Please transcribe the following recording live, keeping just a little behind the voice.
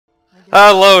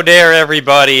Hello there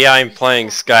everybody, I'm playing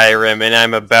Skyrim and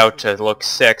I'm about to look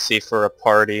sexy for a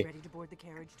party.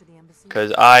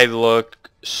 Cause I look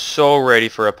so ready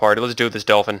for a party. Let's do this,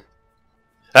 Dolphin.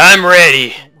 I'm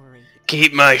ready!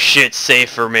 Keep my shit safe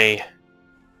for me.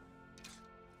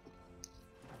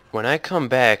 When I come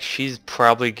back, she's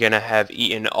probably gonna have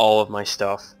eaten all of my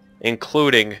stuff.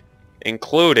 Including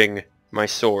my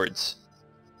swords.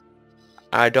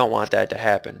 I don't want that to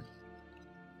happen.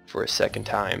 For a second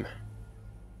time.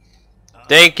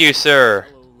 Thank you, sir.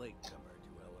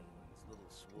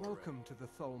 Welcome to the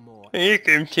Tholmore.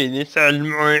 Welcome to the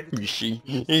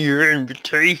Tholmore. Your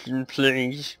invitation,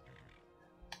 please.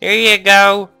 Here you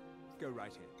go. Go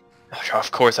right in. Oh,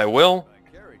 of course I will.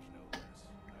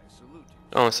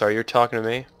 Oh, sorry, you're talking to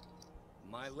me.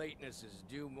 My lateness is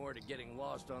due more to getting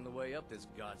lost on the way up this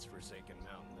god's-forsaken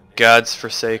mountain. God's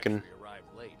forsaken.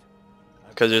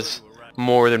 Because there's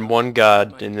more than one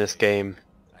god in this game.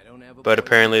 But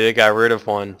apparently they got rid of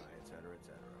one.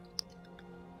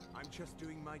 I'm just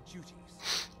doing my duties.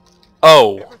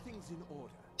 Oh! Everything's in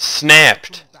order.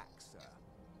 Snapped! Come back, sir.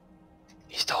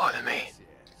 He's taller than me.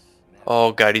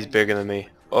 Oh god, he's bigger than me.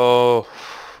 Oh,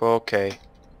 okay.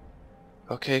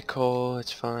 Okay, Cole,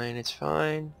 it's fine, it's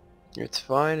fine. It's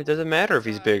fine, it doesn't matter if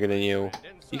he's bigger than you.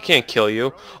 He can't kill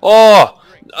you. Oh!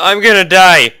 I'm gonna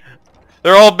die!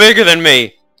 They're all bigger than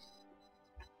me!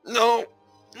 No!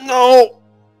 No!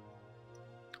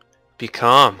 Be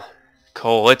calm.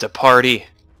 Cole, it's a party.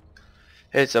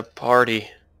 It's a party.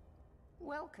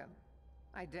 Welcome.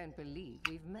 I don't believe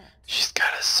we've met. She's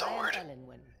got a sword.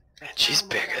 And she's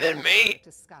bigger than me. To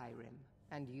Skyrim.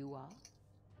 And you are?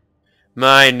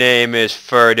 My name is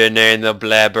Ferdinand the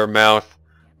Blabbermouth.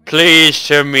 Pleased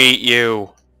to meet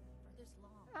you.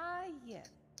 Ah, yes.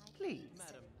 Please.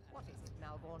 What is it,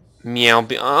 Malborn? Meow.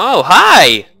 Oh,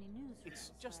 hi!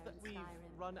 It's just that we've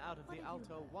run out of the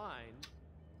Alto wine.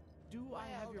 Do I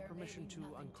have your permission to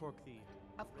uncork the...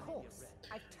 Of course.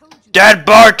 I've told you. That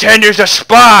bartender's a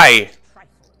spy!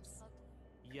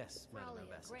 Yes, Madam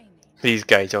Ambassador. These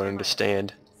guys don't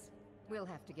understand. We'll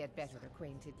have to get better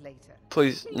acquainted later.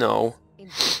 Please, no.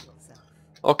 Enjoy yourself.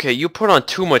 Okay, you put on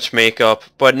too much makeup,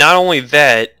 but not only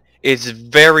that, it's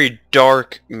very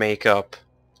dark makeup.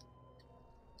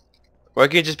 Why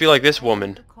can't you just be like this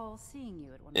woman? Recall seeing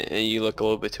you at one You look a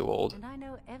little bit too old. and I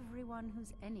know everyone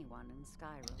who's anyone in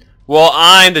Skyrim. Well,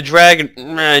 I'm the dragon...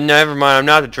 Never mind, I'm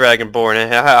not the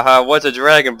dragonborn. What's a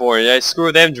dragonborn?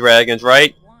 Screw them dragons,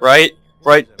 right? Right?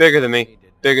 Right? Bigger than me.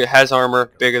 Bigger, has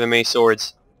armor, bigger than me,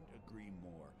 swords.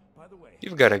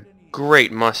 You've got a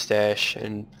great mustache,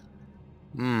 and...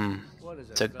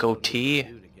 it's a goatee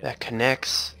that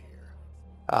connects.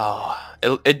 Oh,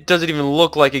 it doesn't even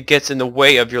look like it gets in the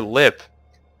way of your lip.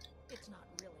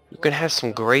 You can have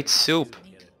some great soup.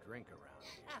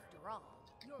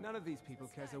 None of these people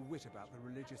cares a whit about the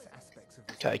religious aspects of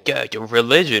this. I got your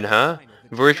religion, huh?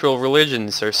 Virtual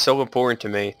religions are so important to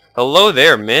me. Hello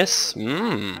there, miss. Very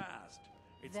much.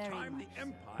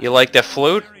 You like that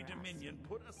flute? I'll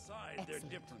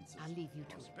leave you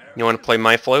to it. You want to play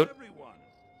my flute?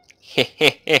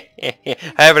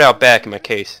 I have it out back in my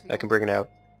case. I can bring it out.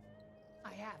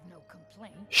 I have no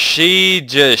complaint. She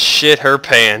just shit her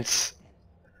pants.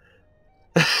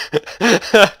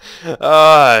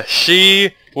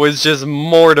 She was just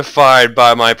mortified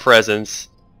by my presence.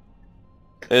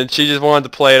 And she just wanted to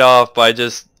play it off by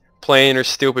just playing her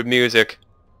stupid music.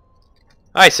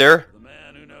 Hi, sir. The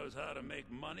man who knows how to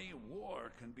make money,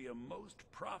 war can be a most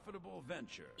profitable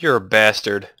venture. You're a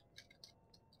bastard.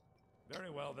 Very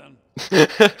well then.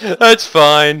 That's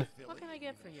fine. What can I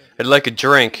get for you? I'd like a Here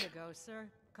drink. you go, sir.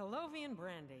 Colovian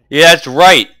brandy. Yeah, that's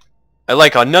right. I'd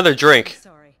like another drink.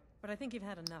 Sorry, but I think you've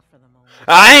had enough for the moment.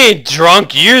 I ain't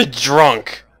drunk, you're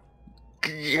drunk.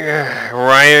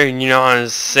 Right, you know what I'm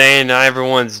saying?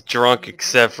 Everyone's drunk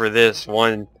except for this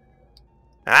one.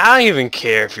 I don't even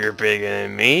care if you're bigger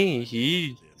than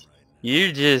me.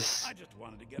 You're just I just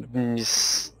wanted to get a better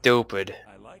stupid.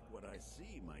 I like what I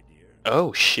see, my dear.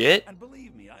 Oh shit. And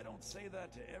believe me, I don't say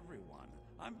that to everyone.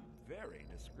 I'm very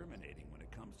discriminating when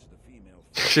it comes to the female.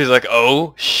 She's like,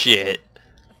 oh shit.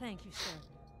 Thank you, sir.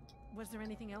 Was there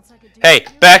anything else I could do? Hey,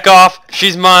 for you? back off.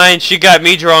 She's mine. She got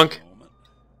me drunk. Moment.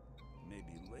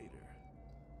 Maybe later.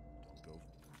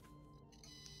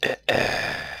 Don't go.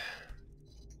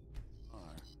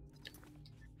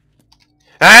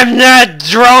 I'm not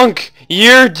drunk.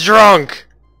 You're drunk.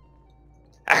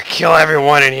 I kill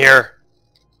everyone in here.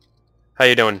 How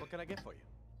you doing? What can I get for you?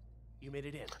 You made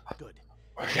it in. Good.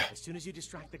 As soon as you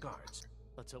distract the guards,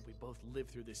 let's hope we both live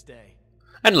through this day.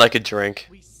 I'd like a drink.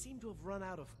 We seem to have run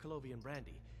out of Colovian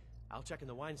brandy. I'll check in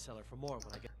the wine cellar for more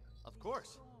when I get... Of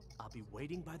course. I'll be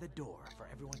waiting by the door for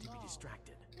everyone to be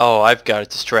distracted. Oh, I've got a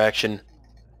distraction.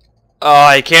 Oh,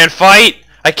 I can't fight!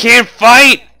 I can't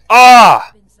fight!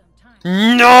 Ah!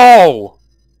 No!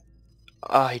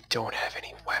 I don't have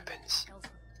any weapons.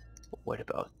 What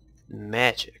about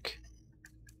magic?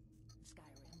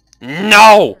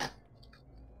 No! I've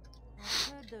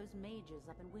heard those mages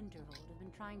up in Winterhold have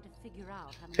been trying to figure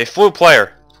out how many Hey, flute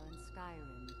player. there are in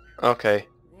Skyrim. Okay.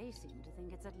 They seem to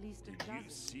think it's at least a Did you dozen.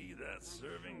 see that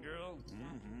serving girl?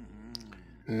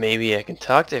 Maybe I can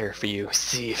talk to her for you,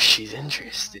 see if she's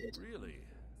interested. Really?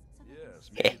 Yes,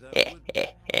 maybe that would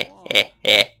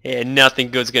Yeah,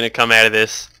 nothing good's gonna come out of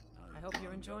this. I hope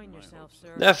you're enjoying yourself, sir.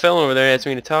 That fellow over there asked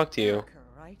me to talk to you. Erica,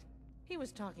 right? He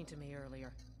was talking to me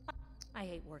earlier. I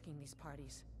hate working these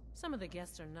parties. Some of the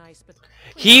guests are nice, but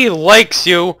He likes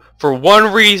you for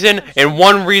one reason and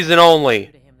one reason only.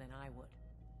 to him than I would.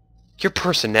 Your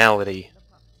personality.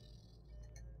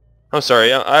 I'm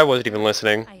sorry, I wasn't even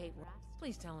listening. I hate work.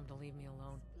 Please tell him to leave me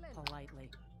alone. Politely.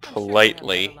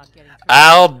 Politely.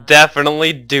 I'll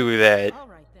definitely do that. All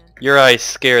right then. Your eyes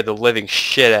scared the living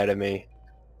shit out of me.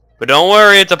 But don't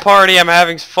worry, it's a party, I'm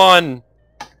having fun.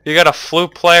 You got a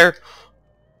flute player?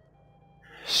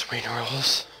 Sweet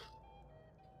rolls.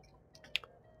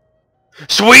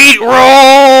 Sweet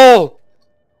roll!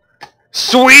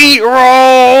 Sweet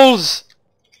rolls!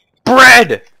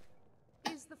 Bread!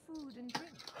 Is the food and drink?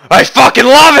 I fucking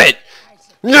love it!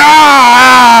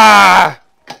 Ah!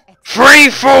 Free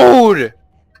food!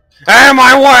 Out of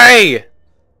my way!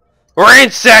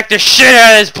 Ransack the shit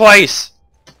out of this place!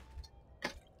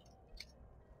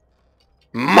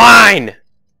 Mine!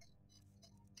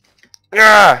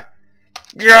 Ah!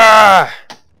 Ah!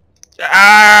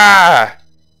 Ah!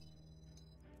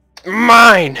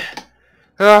 Mine!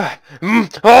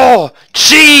 Oh!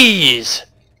 Cheese!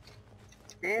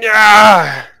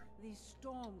 Ah! These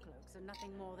storm cloaks are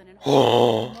nothing more than an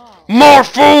Oh! More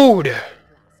food! last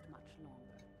much longer.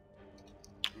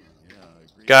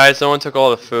 Guys, someone took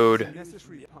all the food.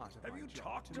 Necessary part of Have my you job.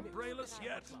 talked to Brayless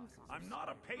yet? I'm not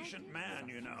a patient man,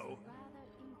 you know.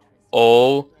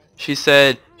 Oh, she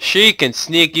said she can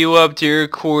sneak you up to your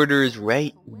quarters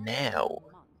right now.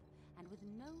 And with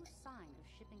no sign of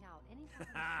shipping out any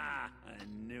Ha! I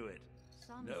knew it.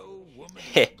 No woman.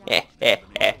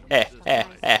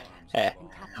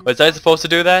 Was I supposed to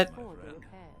do that? for the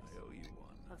repairs. I owe you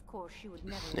one. Of course, she would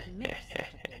never admit such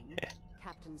a thing.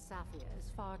 Captain Saphir is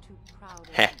far too proud of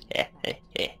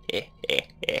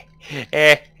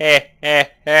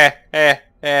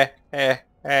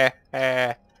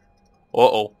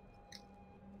Uh-oh.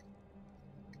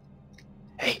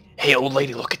 Hey, old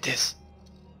lady, look at this.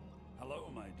 Hello,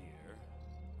 my dear.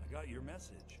 I got your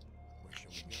message. Where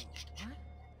shall we go? What?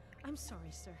 I'm sorry,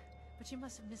 sir, but you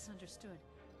must have misunderstood.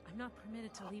 I'm not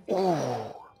permitted to leave.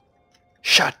 Ooh.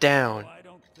 Shot down. Oh, I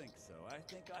don't think so. I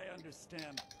think I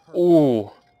understand. Ooh.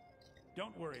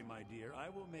 Don't worry, my dear. I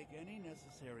will make any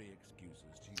necessary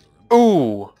excuses to your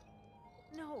Ooh.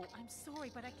 No, I'm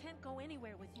sorry, but I can't go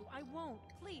anywhere with you. I won't.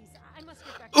 Please, I must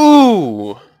get back.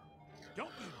 Ooh. Don't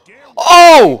you dare walk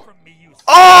Oh! away from me, you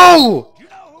Oh! You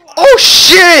know who I Oh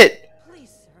shit! Please,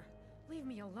 sir, leave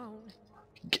me alone.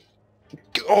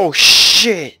 Oh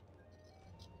shit!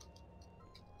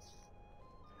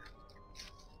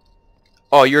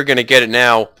 Oh, you're gonna get it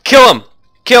now. Kill him!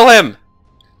 Kill him!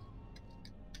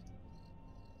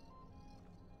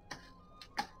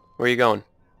 Where are you going?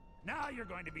 Now you're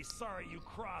going to be sorry you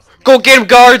crossed me. Go get him,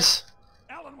 guards!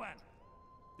 Ellenwen!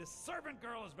 This servant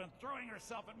girl has been throwing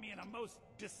herself at me in a most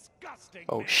disgusting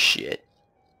Oh manner. shit.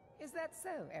 Is that so,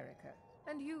 Erica?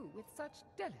 And you with such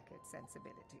delicate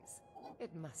sensibilities.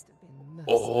 It must have been most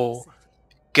Oh. upsetting.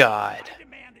 God. I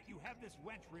demand that you have this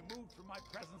wench removed from my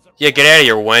presence of Yeah, get out of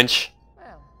here, wench.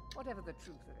 Well, whatever the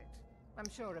truth of it, I'm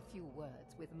sure a few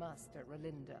words with Master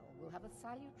Rolindel will have a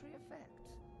salutary effect.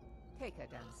 Take her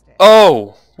downstairs.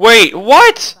 Oh! Wait,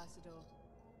 what? Ambassador.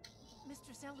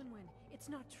 Mistress Ellenwyn, it's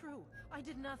not true. I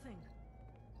did nothing.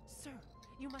 Sir,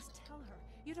 you must tell her.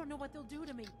 You don't know what they'll do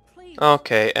to me. Please.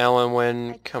 Okay, I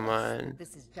Ellenwyn, come trust on. that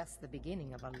this is just the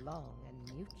beginning of a long and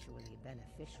mutually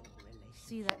beneficial relationship.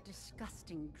 See that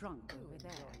disgusting drunk over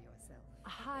there? Enjoy yourself. A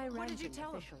high-ranking What did you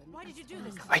tell him? official in Why did you do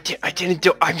this? I didn't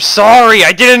do- I'm sorry!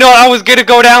 I didn't know I was gonna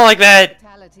go down like that!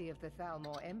 Brutality of the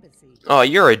Thalmor embassy. Oh,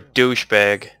 you're a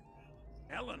douchebag.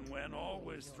 Ellenwen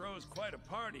always throws quite a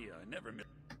party. I never miss.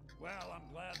 Well, I'm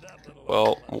glad that little.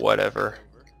 Well, whatever.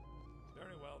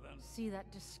 Very well then. See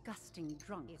that disgusting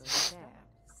drunk over there?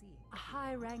 A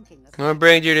high-ranking I'm gonna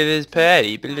bring you to this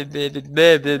party. Blah, blah, blah,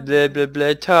 blah, blah, blah, blah,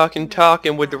 blah,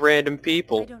 talking with the random I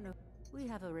people. don't know. We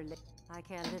have a I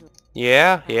care little.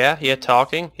 Yeah,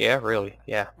 talking? Yeah, really,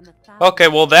 yeah. And the Okay,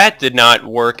 well that did not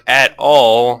work at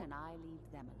all. and I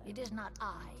leave them alone. It is not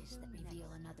eyes that reveal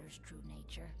another's true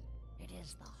nature. It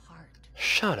is the heart.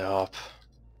 Shut up.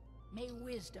 May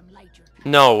wisdom light your path.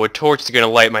 No, a torch is gonna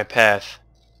light my path.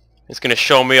 It's gonna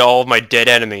show me all of my dead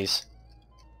enemies.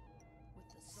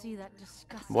 See that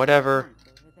disgusting Whatever. lump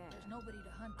over there? There's nobody to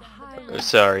hunt down High the Oh, bear.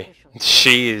 sorry.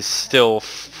 She is still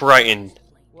frightened.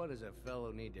 What does a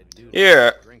fellow need to do?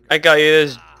 Here, I got you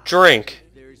this drink.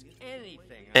 If there's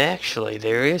anything Actually,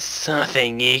 there is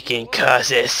something you can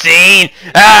cause a scene.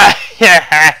 Ah!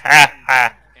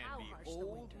 and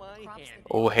behold my hand.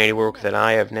 Oh, handiwork that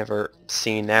I have never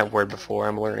seen that word before.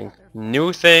 I'm learning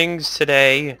new things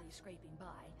today. Scraping by,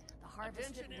 the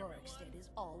harvest at Rorikstead is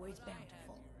always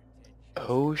bountiful.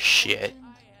 Oh shit.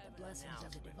 The blessings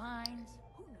of the divines,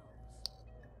 who knows?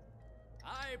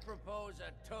 I propose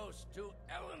a toast to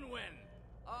Ellenwyn,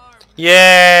 our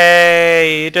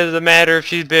Yay! It doesn't matter if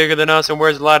she's bigger than us and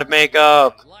wears a lot of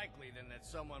makeup. likely than that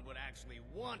someone would actually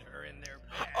want her in their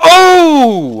bed.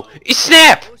 Oh!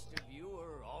 Snap! Most of you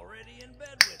are already in bed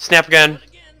with Snap her. again. But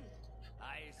again,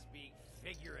 I speak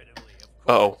figuratively, of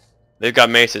Uh oh. course. They've got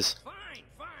maces. Fine,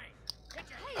 fine. Get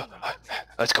your hand up.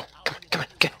 Let's go. Come on,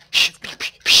 get. Shh,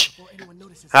 shh, shh. Before anyone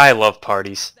notices. I love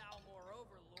parties. Thou more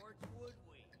overlords, would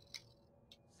we?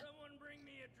 Someone bring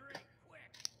me a drink,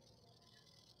 quick.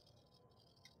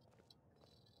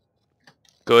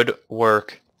 Good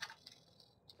work.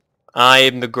 I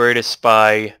am the greatest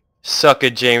spy. Suck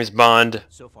it, James Bond.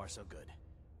 So far, so good.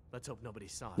 Let's hope nobody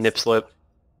saw us. Nip slip.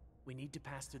 We need to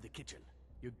pass through the kitchen.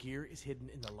 Your gear is hidden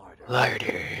in the larder.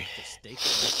 Larder. Just stay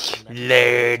close and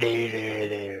let me-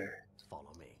 Larder.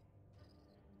 Follow me.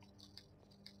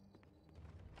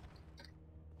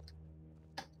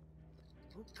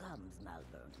 Who comes,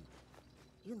 Malvern?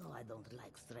 You know I don't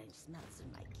like strange smells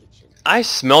in my kitchen. I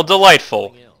smell delightful.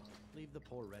 Feeling ill. Leave the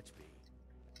poor wretch be.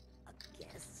 A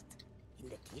guest? In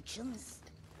the kitchens?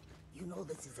 You know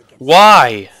this is against...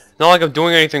 Why? Not like I'm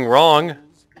doing anything wrong. Rules,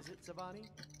 is it, Savani?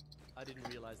 I didn't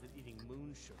realize that eating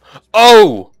moon sugar was-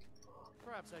 Oh!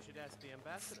 Perhaps I should ask the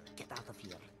ambassador. Get out of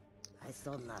here. I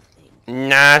saw nothing.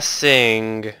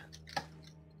 Nothing.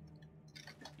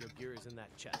 Your gear is in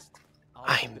that chest. I'll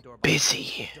I'm open the door by busy.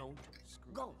 myself. Don't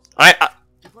screw Go.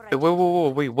 Before I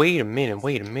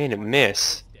Wait a minute,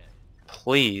 miss. Dead.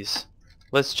 Please.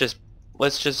 Let's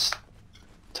just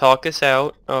talk this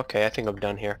out. Okay, I think I'm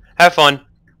done here. Have fun.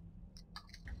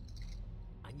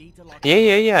 I need to lock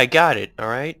Yeah, I got it.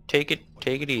 Alright, take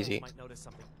it easy. Might notice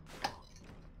something.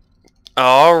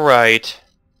 Alright.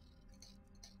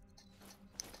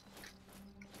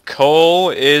 Cole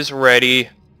is ready.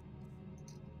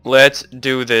 Let's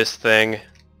do this thing.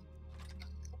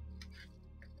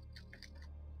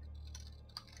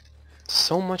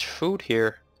 So much food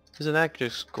here. Isn't that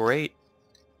just great?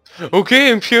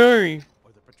 Okay, I'm sorry.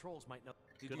 Or the patrols might know.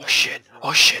 Oh shit,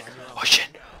 oh shit, oh shit,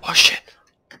 oh shit.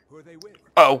 Who are they with?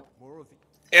 Oh. More of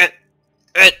the It.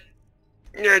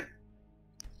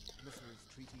 mercenaries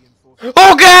treaty enforcement.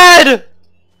 Oh god!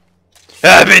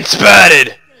 I've been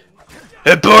spotted!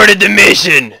 Aborted the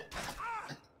mission!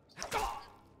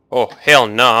 Oh, hell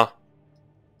nah.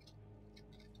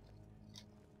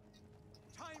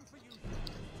 Time for you.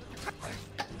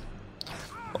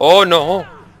 Oh no.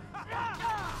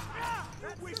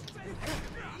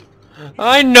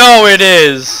 I know it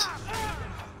is!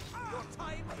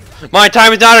 My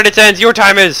time is not at its end, your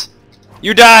time is!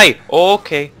 You die!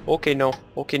 Okay,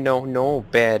 no,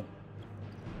 bad.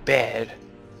 Bad.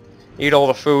 Eat all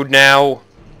the food now.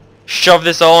 Shove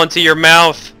this all into your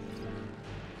mouth.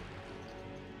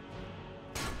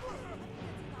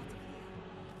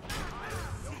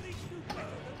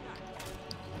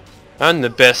 I'm the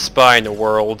best spy in the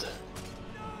world.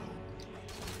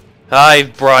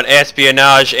 I've brought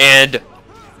espionage and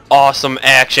awesome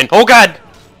action. Oh god!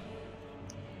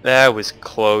 That was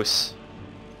close.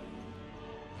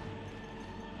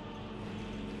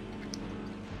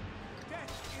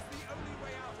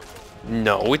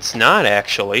 No, it's not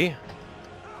actually.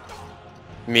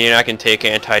 I mean, I can take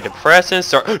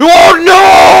antidepressants or...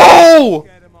 Oh no!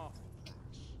 Get him off.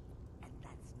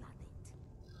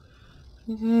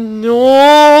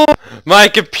 No! My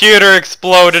computer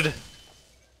exploded.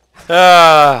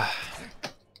 Ah,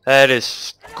 that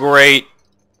is great.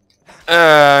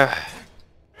 Uh-oh.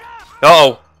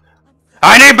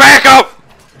 I need backup!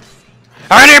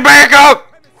 I need backup!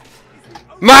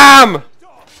 Mom!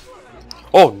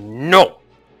 Oh no!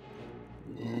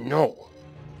 No.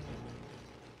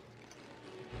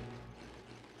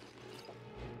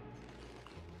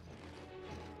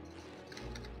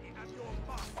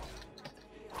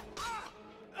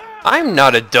 I'm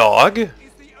not a dog.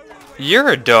 You're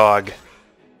a dog.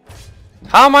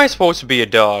 How am I supposed to be a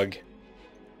dog?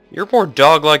 You're more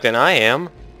dog-like than I am.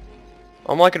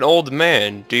 I'm like an old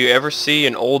man. Do you ever see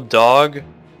an old dog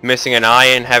missing an eye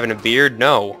and having a beard?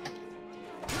 No.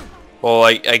 Well,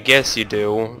 I guess you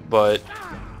do, but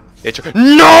it's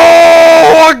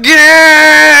no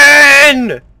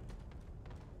again.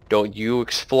 Don't you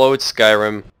explode,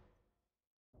 Skyrim.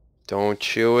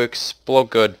 Don't you explode.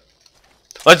 Good.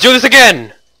 Let's do this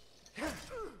again.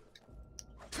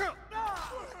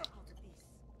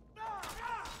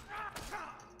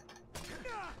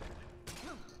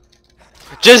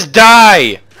 Just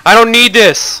die! I don't need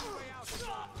this!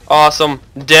 Awesome.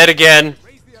 Dead again.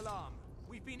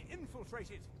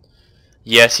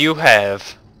 Yes, you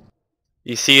have.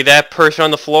 You see that person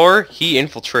on the floor? He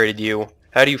infiltrated you.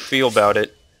 How do you feel about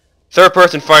it? Third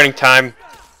person fighting time.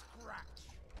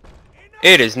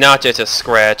 It is not just a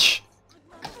scratch.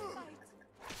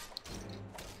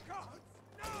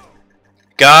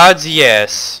 Gods,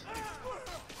 yes.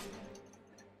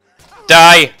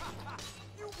 Die!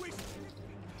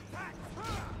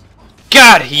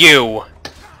 God, you!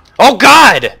 Oh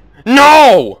God!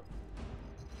 No!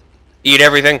 Eat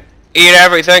everything. Eat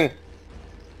everything.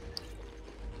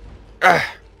 Ugh.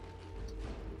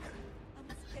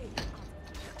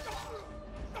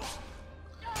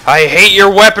 I hate your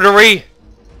weaponry!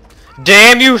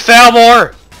 Damn you,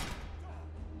 Thalmor!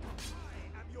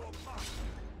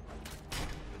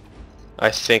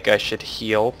 I think I should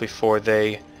heal before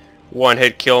they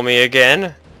one-hit kill me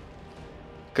again.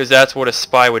 Because that's what a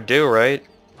spy would do, right?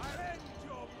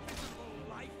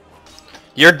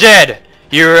 You're dead!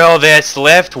 You're all that's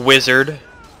left, wizard.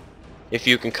 If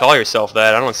you can call yourself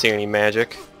that. I don't see any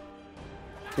magic.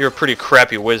 You're a pretty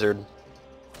crappy wizard.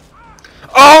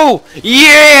 Oh!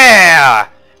 Yeah!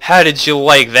 How did you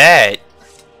like that?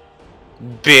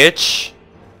 Bitch.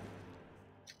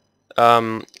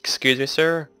 Excuse me,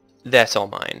 sir? That's all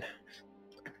mine.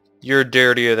 You're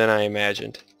dirtier than I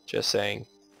imagined. Just saying.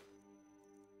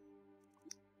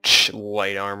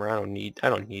 Light armor. I don't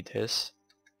need this.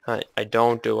 I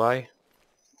don't, do I?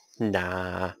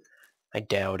 Nah. I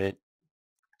doubt it.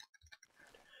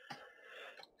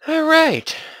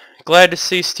 Alright. Glad to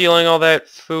see stealing all that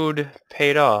food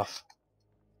paid off.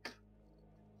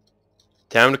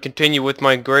 Time to continue with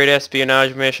my great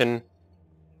espionage mission.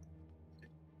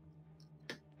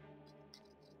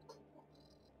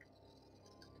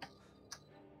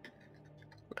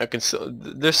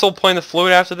 They're still playing the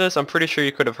flute after this? I'm pretty sure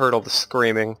you could have heard all the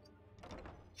screaming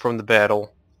from the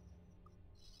battle.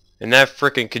 And that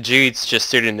frickin' Khajiit's just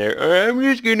sitting there. I'm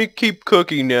just gonna keep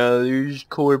cooking now. There's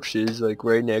corpses like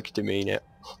right next to me now.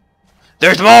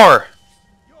 There's more!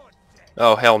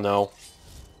 Oh hell no.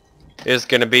 It's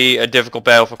gonna be a difficult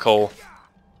battle for Cole.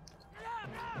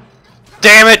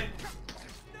 Damn it!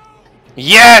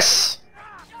 Yes!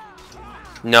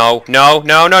 No, no,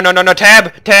 no, no, no, no, no,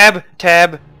 tab! Tab!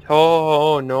 Tab!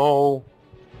 Oh no.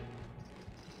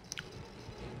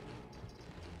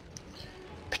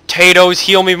 Potatoes,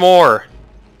 heal me more!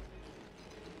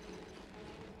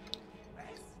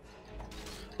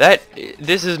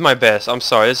 This is my best. I'm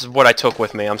sorry. This is what I took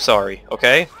with me. I'm sorry.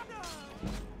 Okay?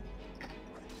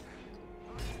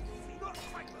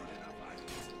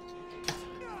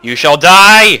 You shall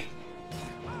die!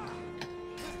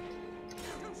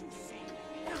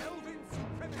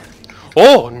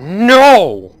 Oh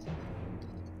no!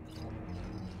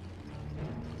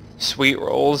 Sweet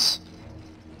rolls.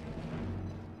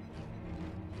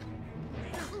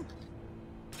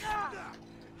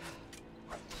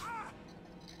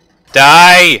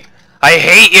 Die! I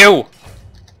hate you!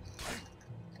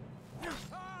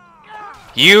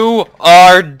 You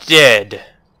are dead.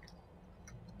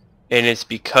 And it's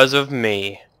because of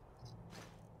me.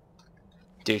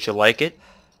 Did you like it?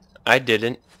 I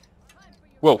didn't.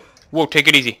 Whoa. Whoa, take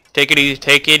it easy. Take it easy.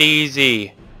 Take it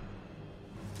easy.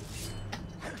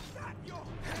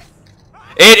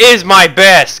 It is my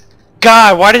best!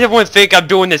 God, why does everyone think I'm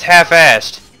doing this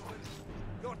half-assed?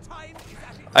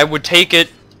 I would take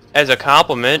it as a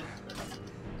compliment.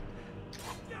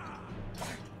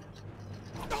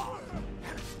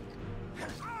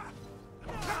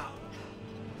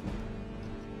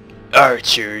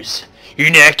 Archers, you're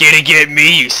not gonna get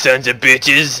me, you sons of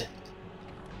bitches!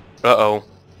 Uh-oh.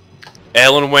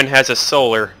 Ellenwen has a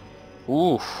solar.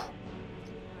 Oof.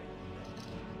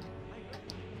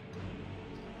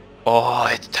 Oh,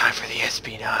 it's time for the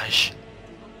espionage.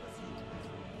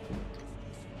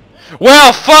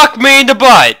 Well, fuck me in the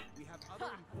butt!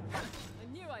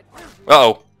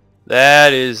 Uh-oh.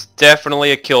 That is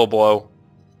definitely a kill blow.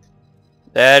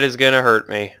 That is gonna hurt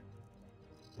me.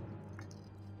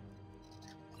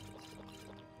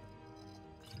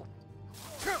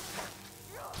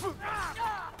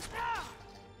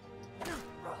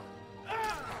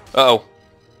 Uh-oh.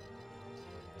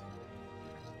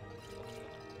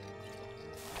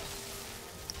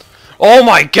 Oh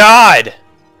my god!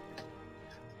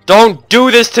 Don't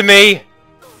do this to me!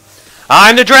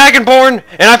 I'm the Dragonborn,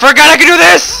 and I forgot I could do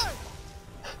this!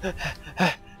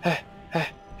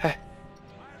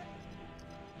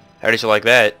 How did you like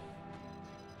that?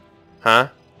 Huh?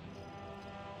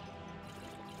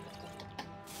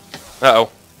 Uh-oh.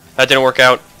 That didn't work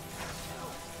out.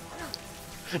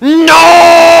 No!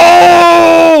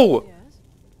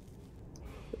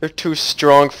 They're too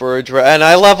strong for a and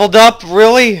I leveled up,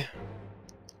 really?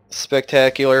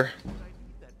 Spectacular.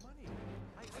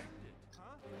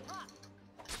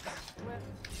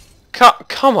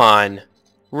 Come on.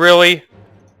 Really?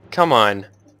 Come on.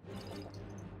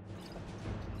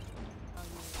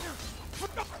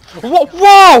 Whoa!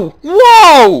 Whoa!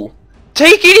 Whoa!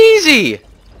 Take it easy!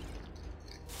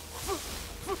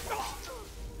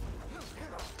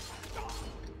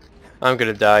 I'm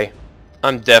gonna die.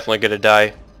 I'm definitely gonna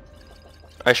die.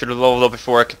 I should have leveled up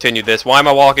before I continued this. Why am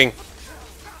I walking?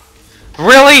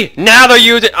 Really? Now they're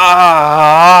using...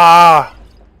 Ah!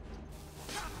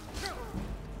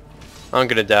 I'm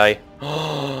gonna die.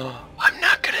 I'm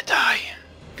not gonna die.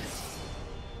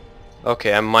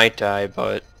 Okay, I might die,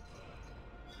 but...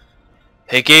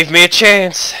 It gave me a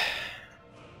chance.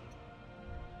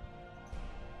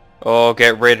 Oh,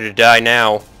 get ready to die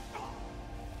now.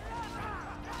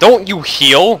 Don't you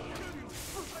heal?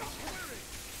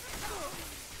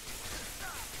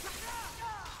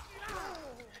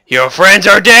 Your friends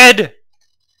are dead!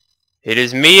 It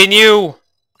is me and you!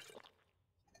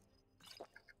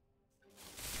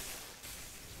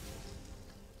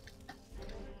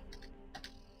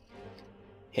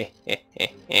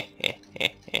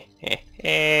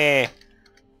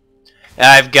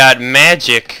 I've got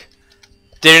magic.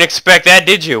 Didn't expect that,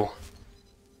 did you?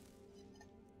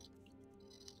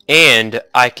 And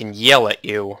I can yell at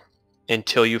you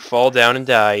until you fall down and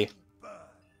die.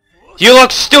 You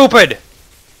look stupid!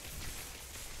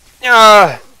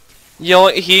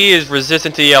 He is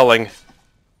resistant to yelling.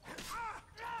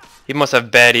 He must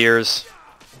have bad ears.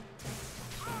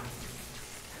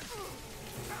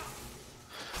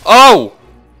 Oh!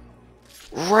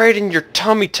 Right in your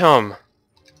tummy tum.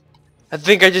 I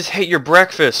think I just ate your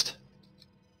breakfast.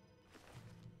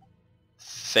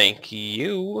 Thank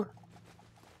you.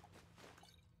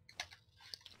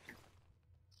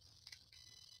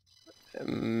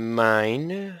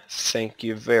 Mine. Thank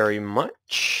you very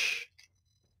much.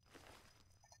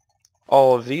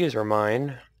 All of these are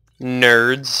mine.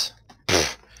 Nerds.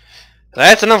 Pfft.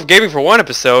 That's enough gaming for one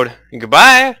episode.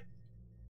 Goodbye!